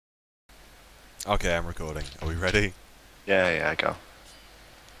Okay, I'm recording. Are we ready? Yeah, go.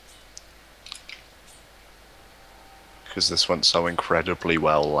 Because this went so incredibly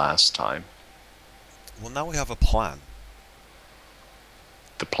well last time. Well, now we have a plan.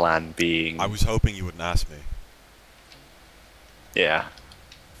 The plan I being, was hoping you wouldn't ask me. yeah,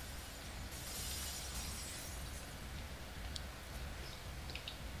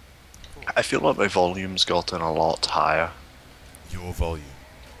 Cool. I feel like my volume's gotten a lot higher. Your volume.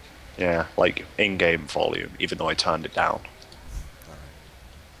 Yeah, like in-game volume, even though I turned it down. Alright.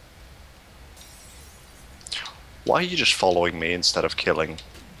 Why are you just following me instead of killing?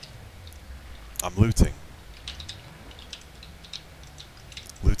 I'm looting.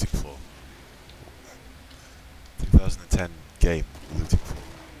 Looting floor. 2010 game. Looting floor.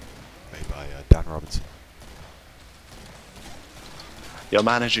 Made by Dan Robinson. You're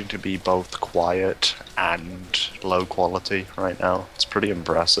managing to be both quiet and low quality right now. It's pretty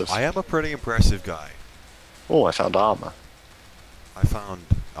impressive. I am a pretty impressive guy. Oh, I found armor. I found...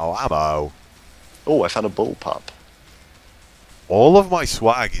 Oh, ammo. Oh, I found a bullpup. All of my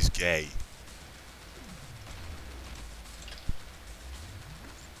swag is gay.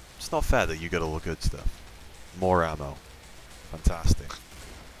 It's not fair that you get all the good stuff. More ammo. Fantastic.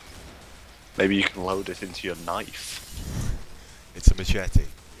 Maybe you can load it into your knife. It's a machete.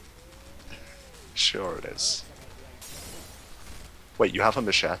 Sure it is. Wait, you have a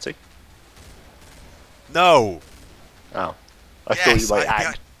machete? No! Oh. I thought you Yes, might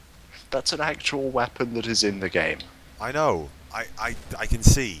act. That's an actual weapon that is in the game. I know. I can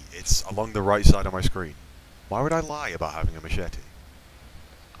see. It's along the right side of my screen. Why would I lie about having a machete?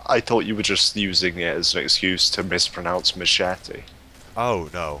 I thought you were just using it as an excuse to mispronounce machete. Oh,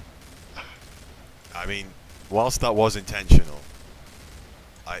 no. I mean, whilst that was intentional,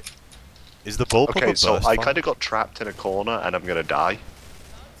 I... Is the bullpup Okay, a so burst I fire? kind of got trapped in a corner and I'm gonna die.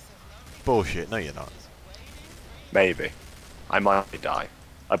 Bullshit, no you're not. Maybe. I might die.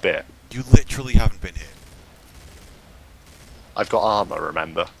 A bit. You literally haven't been hit. I've got armor,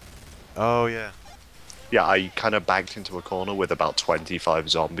 remember? Oh, yeah. Yeah, I kind of backed into a corner with about 25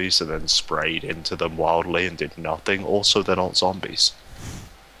 zombies and then sprayed into them wildly and did nothing. Also, they're not zombies.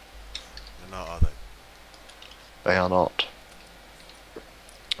 They're not, are they? They are not.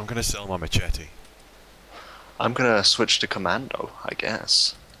 I'm gonna sell my machete. I'm gonna switch to commando, I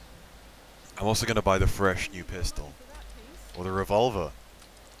guess. I'm also gonna buy the fresh new pistol. Or the revolver.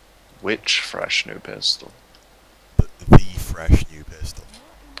 Which fresh new pistol? The fresh new pistol.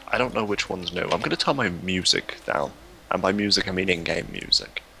 I don't know which one's new. I'm gonna turn my music down. And by music, I mean in-game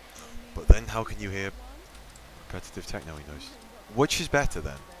music. But then how can you hear repetitive techno noise? Which is better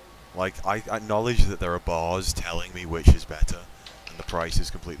then? Like, I acknowledge that there are bars telling me which is better, and the price is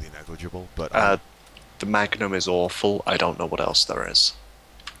completely negligible, but The Magnum is awful. I don't know what else there is.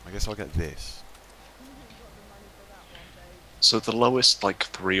 I guess I'll get this. So the lowest, like,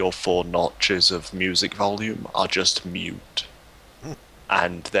 3 or 4 notches of music volume are just mute. Hmm.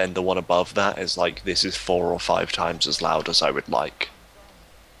 And then the one above that is like, this is 4 or 5 times as loud as I would like.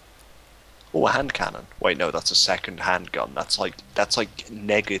 Oh, a hand cannon. Wait, no, that's a second handgun. That's like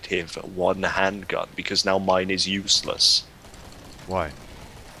 -1 handgun, because now mine is useless. Why?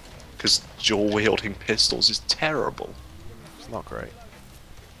 Because dual wielding pistols is terrible. It's not great.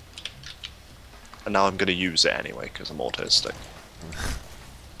 And now I'm gonna use it anyway, because I'm autistic.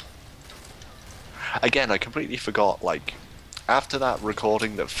 Again, I completely forgot, like, after that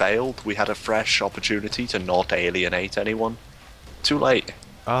recording that failed, we had a fresh opportunity to not alienate anyone. Too late.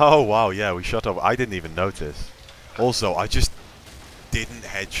 Oh, wow, yeah, we shut up. I didn't even notice. Also, I just didn't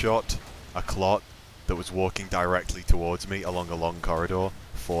headshot a clot that was walking directly towards me along a long corridor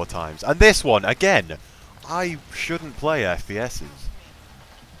 4 times. And this one, again! I shouldn't play FPSs.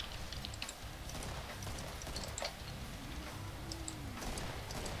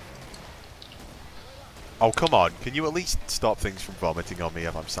 Oh, come on. Can you at least stop things from vomiting on me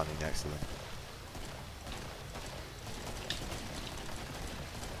if I'm standing next to them?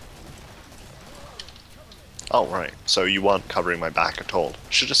 Oh, right. So you weren't covering my back at all.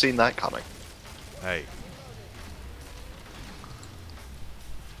 Should have seen that coming. Hey.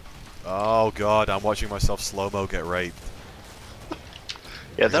 Oh god, I'm watching myself slow-mo get raped.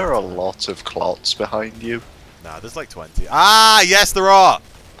 Yeah, there are a lot of clots behind you. Nah, there's like 20. Ah, yes there are!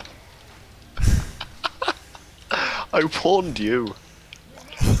 I warned you.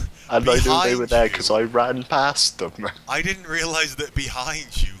 And I knew they were Behind there you? because I ran past them. I didn't realize that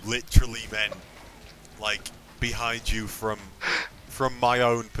behind you literally meant, like, behind you from my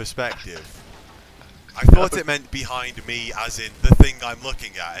own perspective. I thought it meant behind me as in the thing I'm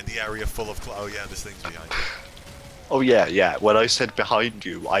looking at in the area full of oh yeah, this thing's behind you. Oh yeah, yeah. When I said behind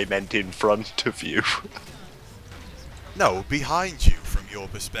you, I meant in front of you. No, behind you from your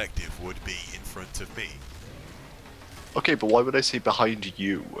perspective would be in front of me. Okay, but why would I say behind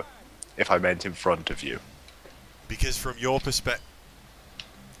you if I meant in front of you? Because from your perspective...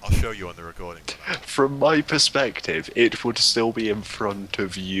 I'll show you on the recording. From my perspective, it would still be in front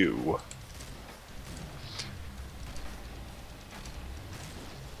of you.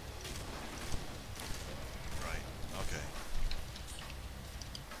 Right, okay.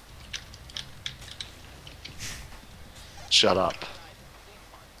 Shut up.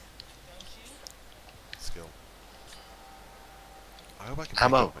 Skill. I hope I can pick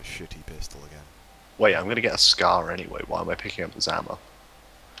Ammo. up my shitty pistol again. Wait, I'm gonna get a scar anyway. Why am I picking up this ammo?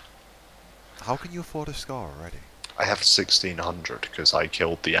 How can you afford a scar already? I have 1600 because I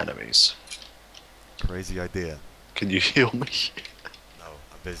killed the enemies. Crazy idea. Can you heal me? No,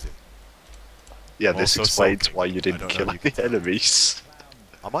 I'm busy. Yeah, I'm this also explains sulking. why you I didn't don't kill know any if you can tell. enemies.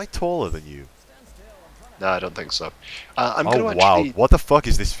 Am I taller than you? No, I don't think so. I'm Oh gonna wow, actually. what the fuck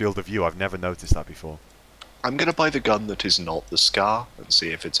is this field of view? I've never noticed that before. I'm gonna buy the gun that is not the scar and see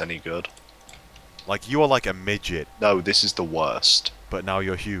if it's any good. Like, you are like a midget, No, this is the worst. but now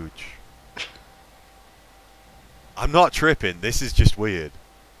you're huge. I'm not tripping, this is just weird.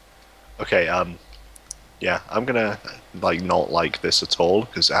 Okay, yeah, I'm gonna like not like this at all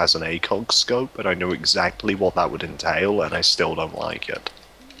because it has an ACOG scope, and I know exactly what that would entail, and I still don't like it.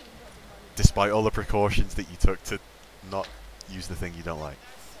 Despite all the precautions that you took to not use the thing you don't like.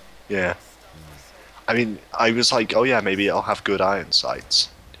 Yeah. I mean, I was like, oh yeah, maybe it'll have good iron sights.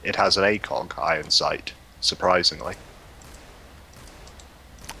 It has an ACOG iron sight, surprisingly.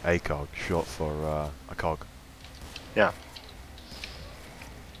 ACOG, short for a cog. Yeah.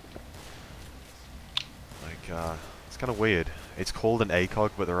 Like, it's kind of weird. It's called an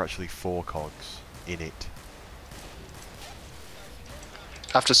ACOG, but there are actually 4 cogs in it.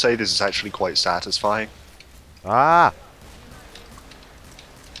 I have to say this is actually quite satisfying. Ah!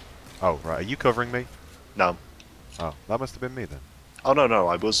 Oh, right, are you covering me? No. Oh, that must have been me then. Oh no, no,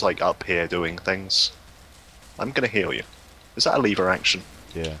 I was like up here doing things. I'm gonna heal you. Is that a lever action?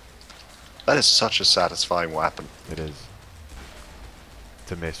 Yeah, That is such a satisfying weapon. it is.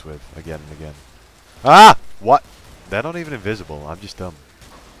 To miss with, again and again. Ah! What? They're not even invisible, I'm just dumb.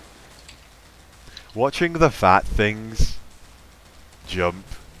 Watching the fat things jump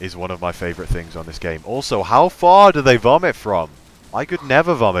is one of my favourite things on this game. Also, how far do they vomit from? I could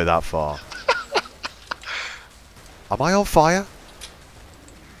never vomit that far. Am I on fire?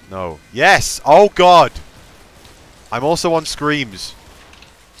 No. Yes! Oh god! I'm also on screams.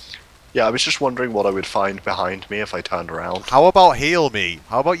 Yeah, I was just wondering what I would find behind me if I turned around. How about heal me?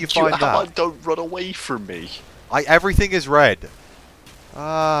 How about you find How about that? don't run away from me? Everything is red.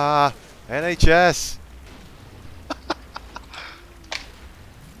 Ah, NHS.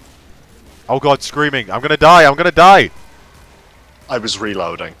 Oh god, screaming. I'm gonna die, I'm gonna die. I was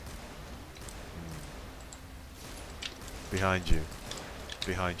reloading. Behind you.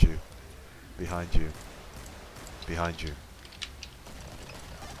 Behind you. Behind you. Behind you.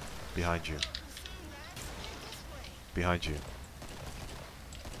 Behind you. Behind you.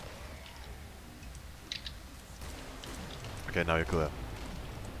 Okay, now you're clear.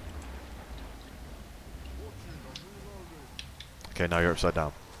 Okay, now you're upside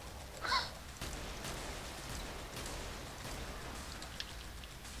down.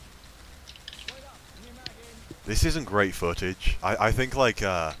 This isn't great footage. I think, like,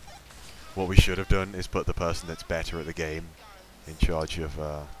 what we should have done is put the person that's better at the game in charge of,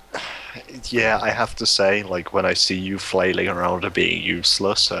 Yeah, I have to say, like, when I see you flailing around and being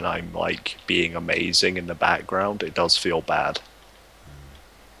useless and I'm, like, being amazing in the background, it does feel bad.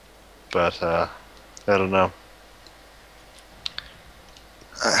 But, I don't know.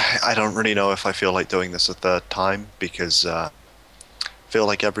 I don't really know if I feel like doing this a third time, because, I feel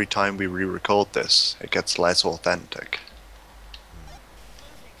like every time we re-record this, it gets less authentic.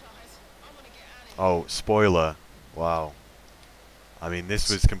 Oh, spoiler. Wow. I mean, this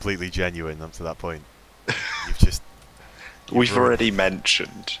was completely genuine up to that point. You've just... We've already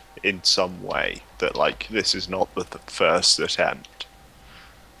mentioned, in some way, that, like, this is not the first attempt.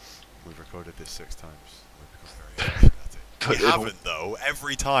 We've recorded this 6 times. That's it. But We haven't, though.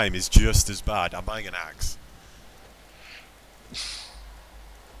 Every time is just as bad. I'm buying an axe.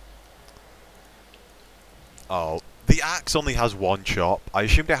 Oh, the axe only has 1 chop. I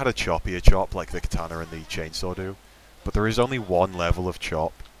assumed it had a choppier chop like the katana and the chainsaw do. But there is only 1 level of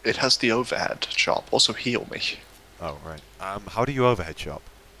chop. It has the overhead chop. Also heal me. Oh, right. How do you overhead chop?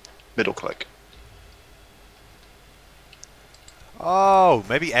 Middle click. Oh,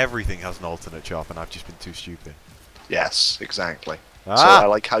 maybe everything has an alternate chop and I've just been too stupid. Yes, exactly. So Ah! I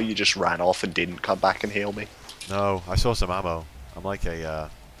like how you just ran off and didn't come back and heal me. No, I saw some ammo. I'm like a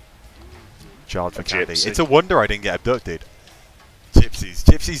child for A candy. gypsy. It's a wonder I didn't get abducted.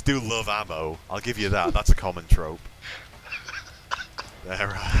 Gypsies do love ammo. I'll give you that. That's a common trope.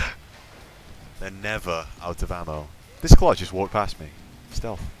 They're never out of ammo. This clot just walked past me.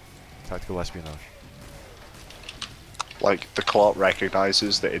 Stealth. Tactical espionage. Like, the clot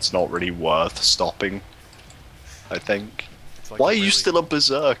recognizes that it's not really worth stopping, I think. It's like Why a are you really- still a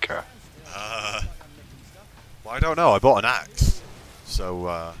berserker? Well, I don't know. I bought an axe. So,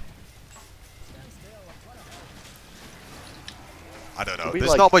 I don't know. We, There's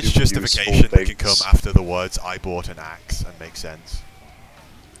like, not much do justification useful that can come things. after the words "I bought an axe" and make sense.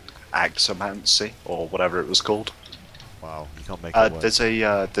 Axomancy, or whatever it was called. Wow, you can't make it work. There's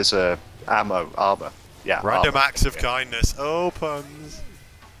a armor. Yeah, Random armor. acts of Yeah. kindness. Oh, puns.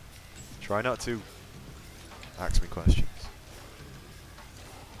 Try not to ask me questions.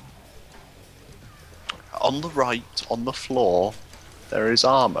 On the right, on the floor, there is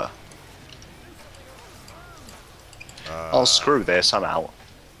armor. Oh, screw this, I'm out.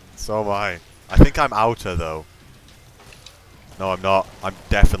 So am I. I think I'm outer, though. No, I'm not. I'm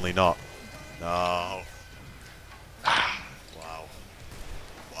definitely not. No. Wow.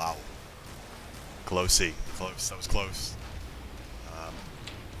 Wow. Closey. Close. That was close.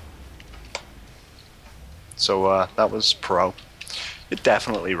 So, that was pro. You're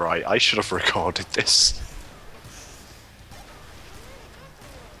definitely right, I should have recorded this.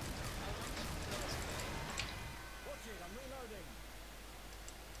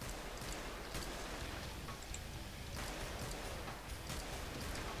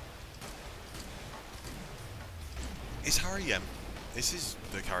 Is Harry This is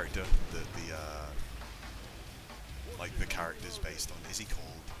the character that like the character's based on. Is he called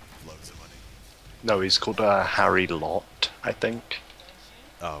Loads of Money? No, he's called Harry Lot, I think.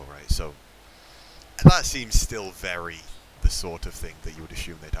 Oh, right. So that seems still very the sort of thing that you would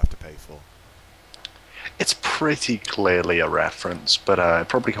assume they'd have to pay for. It's pretty clearly a reference, but it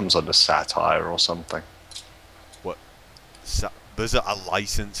probably comes under satire or something. What? There's a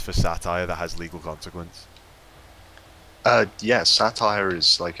license for satire that has legal consequence. Yeah, satire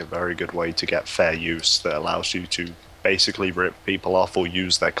is like a very good way to get fair use that allows you to basically rip people off or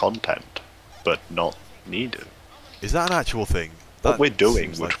use their content, but not need it. Is that an actual thing? What That we're doing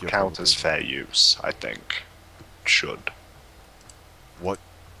seems would like you're count probably as right. fair use, I think. Should. What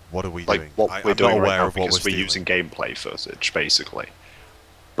are we Like, doing? what we're I'm doing not right aware now of what because we're we're stealing. using gameplay footage, basically.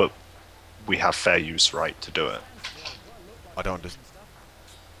 But we have fair use right to do it. I don't understand.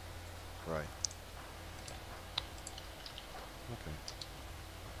 Right.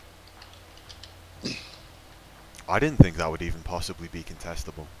 Okay. I didn't think that would even possibly be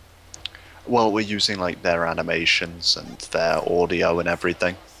contestable. Well, we're using like their animations and their audio and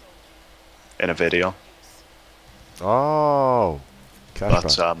everything in a video. Oh.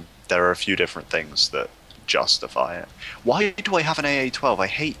 But there are a few different things that justify it. Why do I have an AA-12? I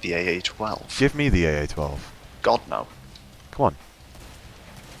hate the AA-12. Give me the AA-12. God, no. Come on.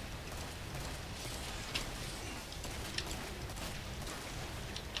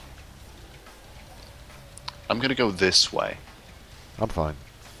 I'm gonna go this way. I'm fine.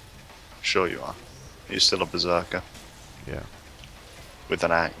 Sure you are. Are you still a berserker? Yeah. With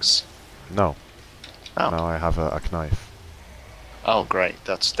an axe? No. Oh. Now I have a knife. Oh, great.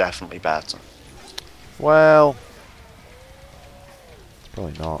 That's definitely better. Well. It's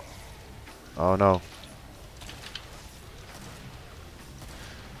probably not. Oh no.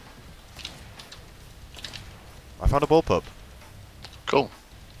 I found a bullpup. Cool.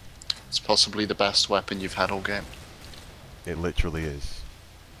 It's possibly the best weapon you've had all game. It literally is.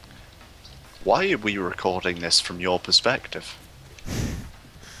 Why are we recording this from your perspective?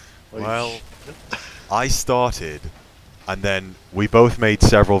 Well, I started, and then we both made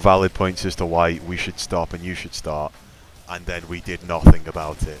several valid points as to why we should stop and you should start, and then we did nothing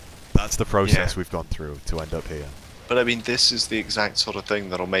about it. That's the process Yeah. we've gone through to end up here. But I mean, this is the exact sort of thing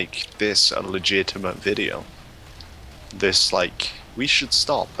that'll make this a legitimate video. This, like, we should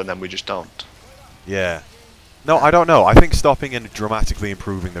stop, and then we just don't. Yeah. No, I don't know. I think stopping and dramatically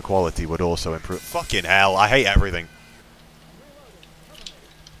improving the quality would also improve. Fucking hell, I hate everything.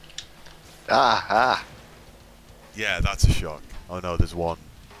 Ah. Yeah, that's a shock. Oh no, there's one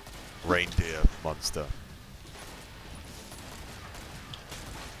reindeer monster.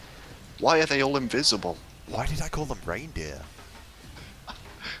 Why are they all invisible? Why did I call them reindeer?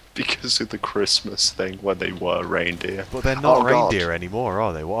 Because of the Christmas thing when they were reindeer. But they're not Oh, God. reindeer anymore,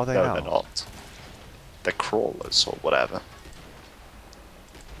 are they? What are they No, now? they're not. They're crawlers or whatever.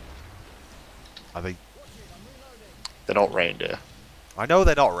 Are they? They're not reindeer. I know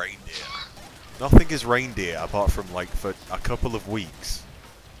they're not reindeer. Nothing is reindeer apart from like for a couple of weeks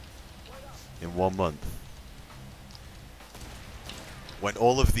in 1 month. When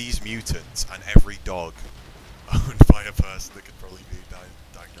all of these mutants and every dog owned by a person that could probably be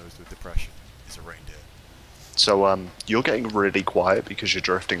diagnosed with depression is a reindeer. So, you're getting really quiet because you're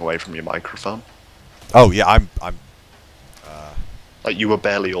drifting away from your microphone. Oh yeah, I'm Like, you were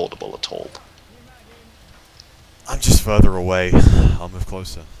barely audible at all. I'm just further away. I'll move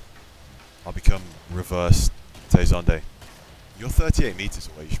closer. I'll become reverse Tezonde. You're 38 meters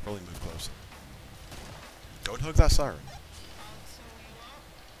away, you should probably move closer. Don't hug that siren.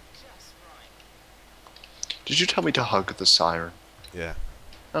 Did you tell me to hug the siren? Yeah.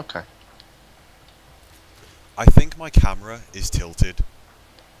 Okay. I think my camera is tilted.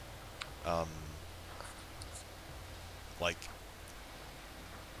 Like,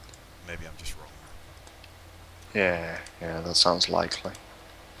 maybe I'm just wrong. Yeah, that sounds likely.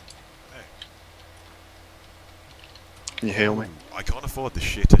 Hey. Can you hear me? I can't afford the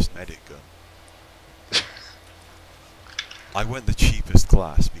shittest medic gun. I went the cheapest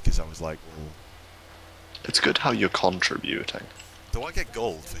class because I was like, well... It's good how you're contributing. Do I get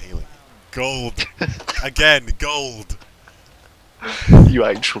gold for healing? Gold! Again, gold! You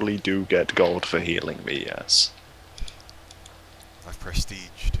actually do get gold for healing me, yes. I've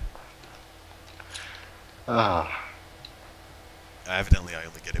prestiged. Ah. Evidently I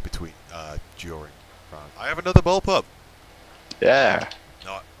only get it during round. I have another bullpup! Yeah.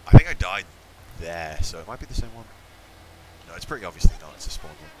 No, I think I died there, so it might be the same one. No, it's pretty obviously not, it's a spawn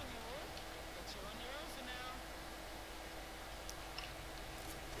one.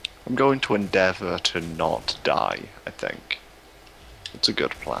 I'm going to endeavour to not die, I think. It's a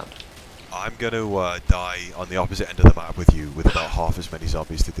good plan. I'm gonna die on the opposite end of the map with you, with about half as many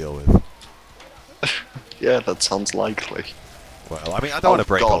zombies to deal with. Yeah, that sounds likely. Well, I mean, I don't want to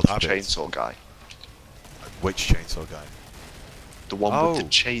break old habits. Chainsaw guy. Which chainsaw guy? The one with the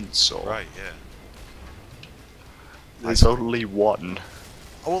chainsaw. Right, yeah. There's only one.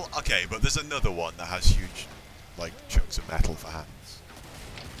 Oh, well, okay, but there's another one that has huge, like, chunks of metal for hands.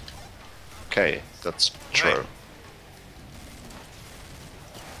 Okay, that's true. Right.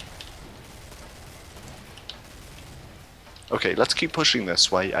 Okay, let's keep pushing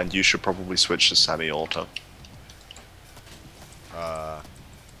this way, and you should probably switch to semi-auto.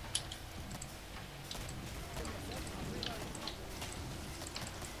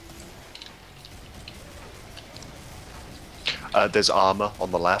 There's armor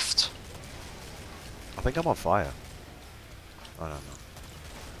on the left. I think I'm on fire. I don't know.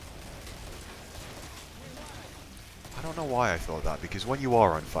 I don't know why I thought that, because when you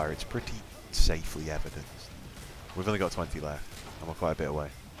are on fire, it's pretty safely evidenced. We've only got 20 left, and we're quite a bit away.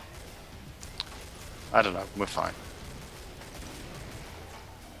 I don't know, we're fine.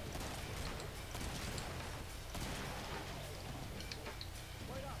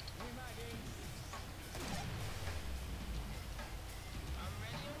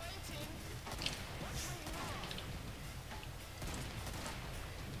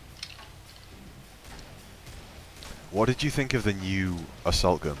 What did you think of the new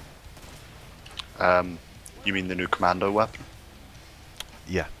assault gun? You mean the new commando weapon?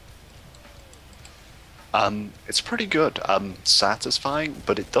 Yeah. It's pretty good. Satisfying,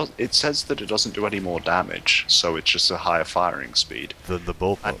 but it says that it doesn't do any more damage, so it's just a higher firing speed. Than the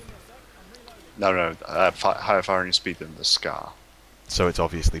bullpup? No, higher firing speed than the Scar. So it's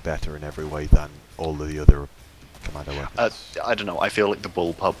obviously better in every way than all of the other commando weapons? I don't know, I feel like the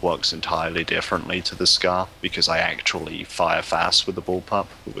bullpup works entirely differently to the Scar, because I actually fire fast with the bullpup,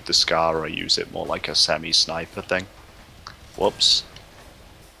 but with the Scar I use it more like a semi-sniper thing. Whoops.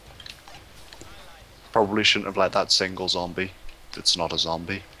 Probably shouldn't have let that single zombie, that's not a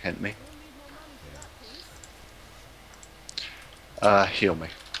zombie, hit me. Heal me.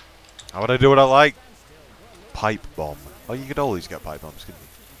 How would I do what I like? Pipe bomb. Oh, you could always get pipe bombs,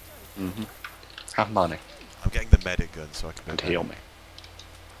 couldn't you? Have money. I'm getting the medic gun so I can... And heal me.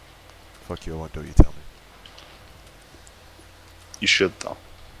 Fuck you, I won't do what you tell me. You should, though.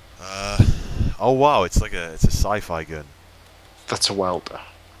 Oh wow, it's a sci-fi gun. That's a welder.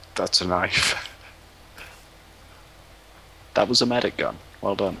 That's a knife. That was a medic gun.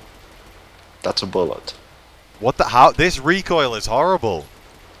 Well done. That's a bullet. What the... How... This recoil is horrible!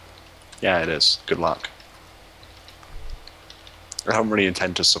 Yeah, it is. Good luck. I don't really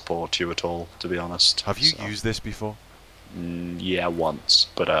intend to support you at all, to be honest. Have you used this before? Yeah, once,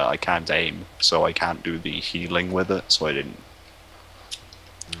 but I can't aim, so I can't do the healing with it, so I didn't.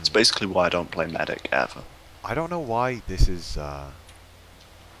 It's basically why I don't play medic ever. I don't know why this is...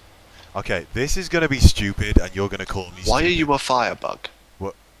 Okay, this is gonna be stupid, and you're gonna call me Why are stupid. you a firebug?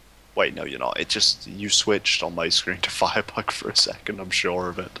 What? Wait, no, you're not. It just you switched on my screen to firebug for a second. I'm sure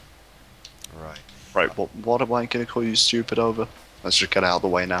of it. Right. Right. What am I gonna call you stupid over? Let's just get out of the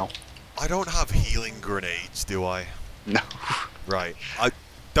way now. I don't have healing grenades, do I? No. Right.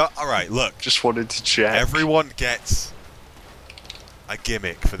 Alright, look. Just wanted to check. Everyone gets a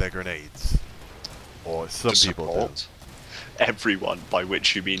gimmick for their grenades. Or some To people support. Everyone, by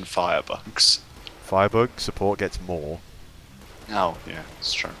which you mean firebugs. do. Firebug support gets more. Oh, yeah,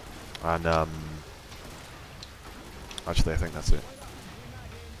 it's true. And, actually, I think that's it.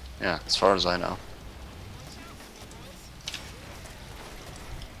 Yeah, as far as I know.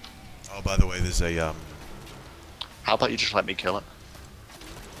 Oh, by the way, there's a, How about you just let me kill it?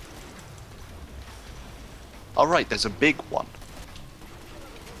 Oh, right, there's a big one.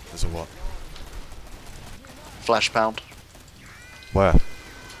 there's a what? Flesh pound. Where?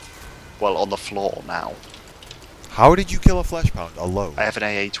 Well, on the floor now. How did you kill a flesh pound alone? I have an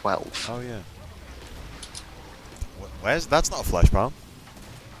AA-12. Oh, yeah. Where's... That's not a flesh pound.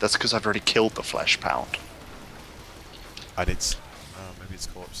 That's because I've already killed the flesh pound. And it's... Oh, maybe it's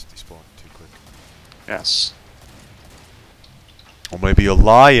corpse despawned too quick. Yes. Or maybe you're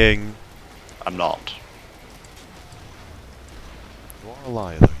lying. I'm not. You are a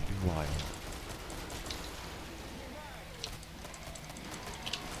liar, though. You do lie.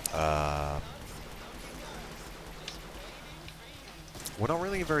 We're not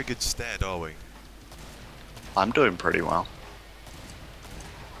really in very good stead, are we? I'm doing pretty well.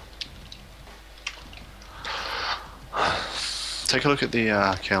 Take a look at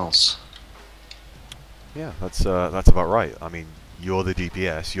the kills. Yeah, that's about right. I mean, you're the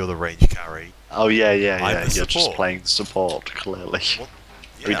DPS, you're the range carry. Oh yeah, I'm yeah. the You're just support. playing the support, clearly. Well,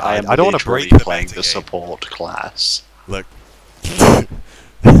 I mean, yeah, I am I don't want to literally break the playing meta the game. support class. Look.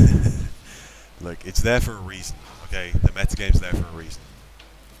 Look, it's there for a reason, okay? The metagame's there for a reason.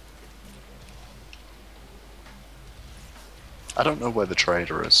 I don't know where the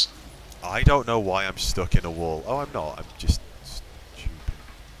trader is. I don't know why I'm stuck in a wall. Oh, I'm not. I'm just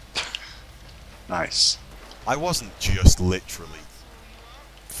stupid. Nice. I wasn't just literally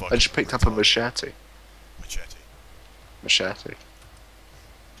fucking I just picked up a machete. Machete. Machete.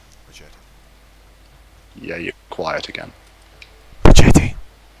 Machete. Yeah, you're quiet again. Machete.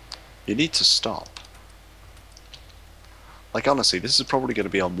 You need to stop. Like, honestly, this is probably going to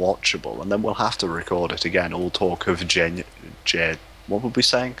be unwatchable, and then we'll have to record it again. All talk of what would we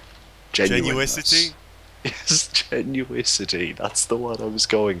saying? Genuicity? Yes, genuicity. That's the word I was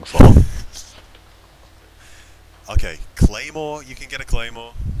going for. Okay, Claymore. You can get a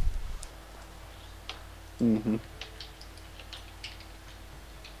Claymore. Mm-hmm.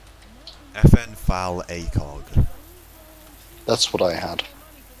 FN Fal ACOG. That's what I had.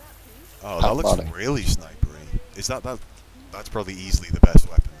 Oh, How that looks funny. really snipery. Is that's probably easily the best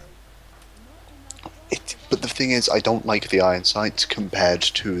weapon then. But the thing is, I don't like the iron sights compared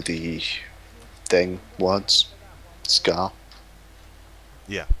to the words. Scar.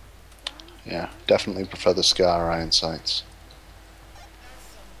 Yeah. Yeah, definitely prefer the Scar iron sights.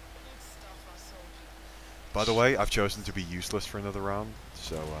 By the way, I've chosen to be useless for another round,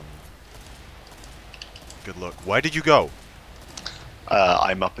 so good luck. Where did you go?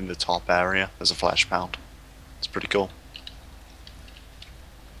 I'm up in the top area. There's a flash pound. It's pretty cool.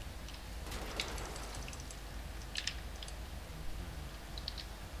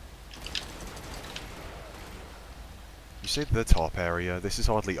 You say the top area. This is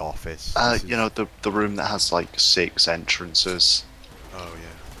hardly office. This You know, the room that has like 6 entrances. Oh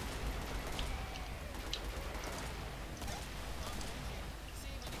yeah.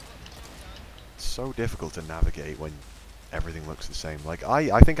 It's so difficult to navigate when everything looks the same. Like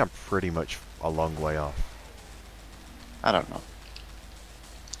I think I'm pretty much a long way off. I don't know.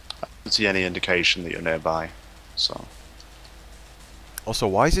 I don't see any indication that you're nearby, so... Also,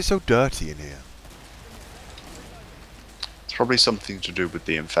 why is it so dirty in here? It's probably something to do with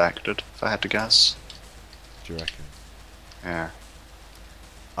the infected, if I had to guess. Do you reckon? Yeah.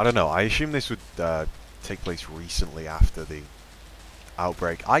 I don't know. I assume this would take place recently after the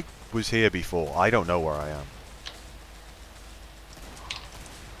outbreak. I was here before. I don't know where I am.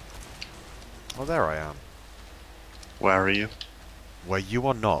 Oh, there I am. Where are you? Where you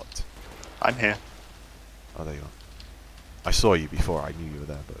are not. I'm here. Oh, there you are. I saw you before. I knew you were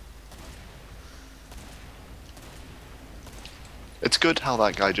there, but... It's good how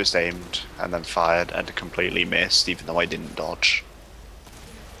that guy just aimed and then fired and completely missed, even though I didn't dodge.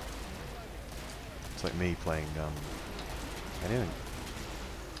 It's like me playing, anything.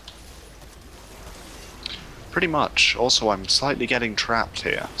 Pretty much. Also, I'm slightly getting trapped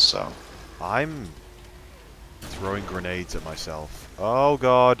here, so... I'm throwing grenades at myself. Oh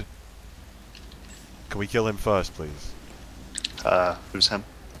god! Can we kill him first, please? Who's him?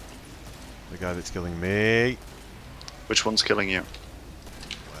 The guy that's killing me. Which one's killing you?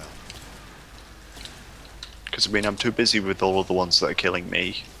 Well, Because, I mean, I'm too busy with all of the ones that are killing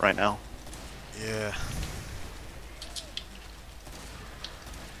me right now. yeah.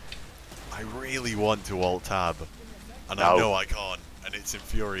 I really want to alt-tab, and I No. know I can't, and it's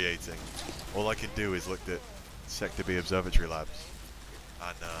infuriating. All I can do is look at Sector B Observatory Labs,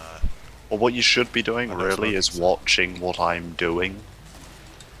 and Well, what you should be doing, I know really, is smoking, so- watching what I'm doing.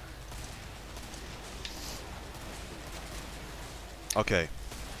 okay.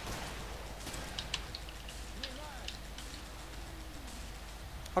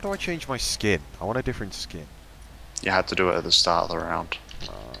 How do I change my skin? I want a different skin. You had to do it at the start of the round.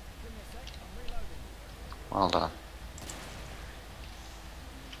 Well done.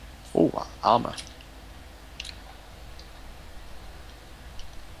 Ooh, armor.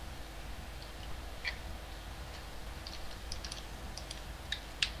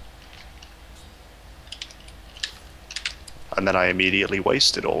 And then I immediately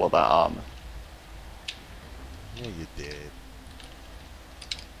wasted all of that armor. Yeah, you did.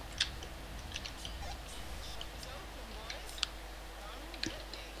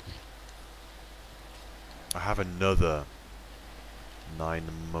 I have another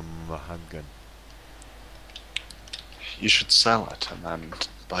 9mm handgun. You should sell it and then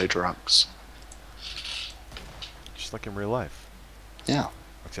buy drugs. Just like in real life. Yeah.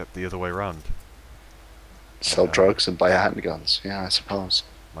 Except the other way around. Sell Yeah. drugs and buy handguns. Yeah, I suppose.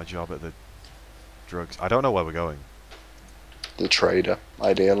 My job at the drugs. I don't know where we're going. The trader,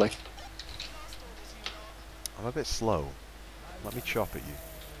 ideally. I'm a bit slow. Let me chop at you.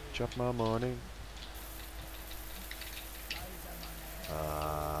 Chop my morning.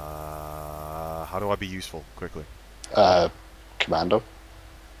 How do I be useful? Quickly. Commando.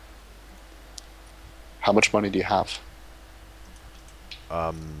 How much money do you have?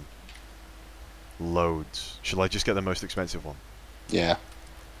 Loads. Shall I just get the most expensive one? Yeah.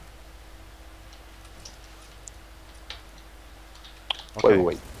 Okay.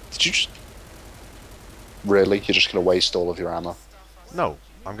 Wait. Did you just... Really? You're just going to waste all of your ammo? No,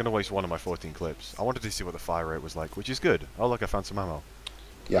 I'm going to waste one of my 14 clips. I wanted to see what the fire rate was like, which is good. Oh look, I found some ammo.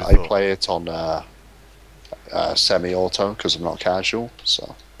 Yeah, Who'd I thought? play it on semi-auto because I'm not casual,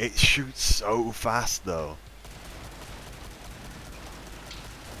 so... It shoots so fast though.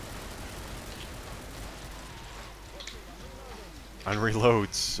 And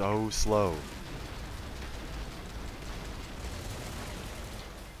reloads so slow.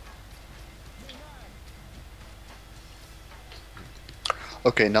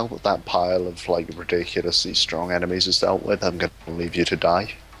 Okay, now that that pile of, like, ridiculously strong enemies is dealt with, I'm going to leave you to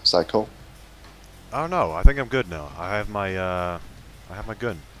die. Is that cool? Oh no, I think I'm good now. I have my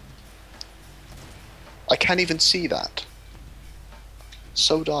gun. I can't even see that.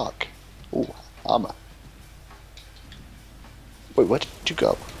 So dark. Ooh, armor. Wait, where did you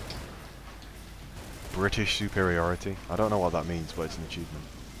go? British superiority. I don't know what that means, but it's an achievement.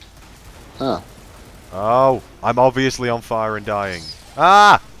 Huh. Oh, I'm obviously on fire and dying.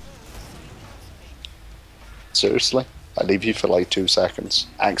 Ah! Seriously? I leave you for like 2 seconds.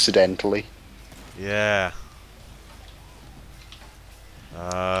 Accidentally. Yeah.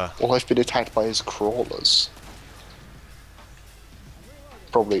 All I've been attacked by is crawlers.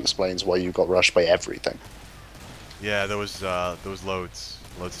 Probably explains why you got rushed by everything. Yeah, there was loads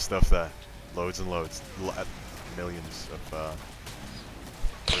of stuff there. Loads and loads. Millions of,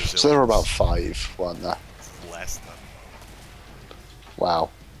 So there were about 5, weren't there? less than. Wow.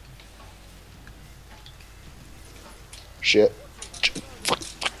 Shit. Fuck.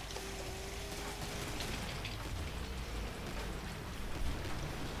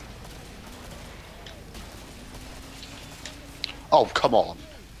 Oh, come on.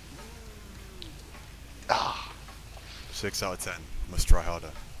 Ah. 6 out of 10. Must try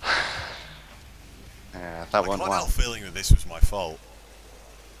harder. Yeah, that I went can't well. help feeling that this was my fault.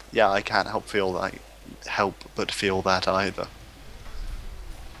 Yeah, I can't help but feel that either.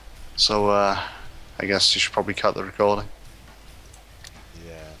 So, I guess you should probably cut the recording.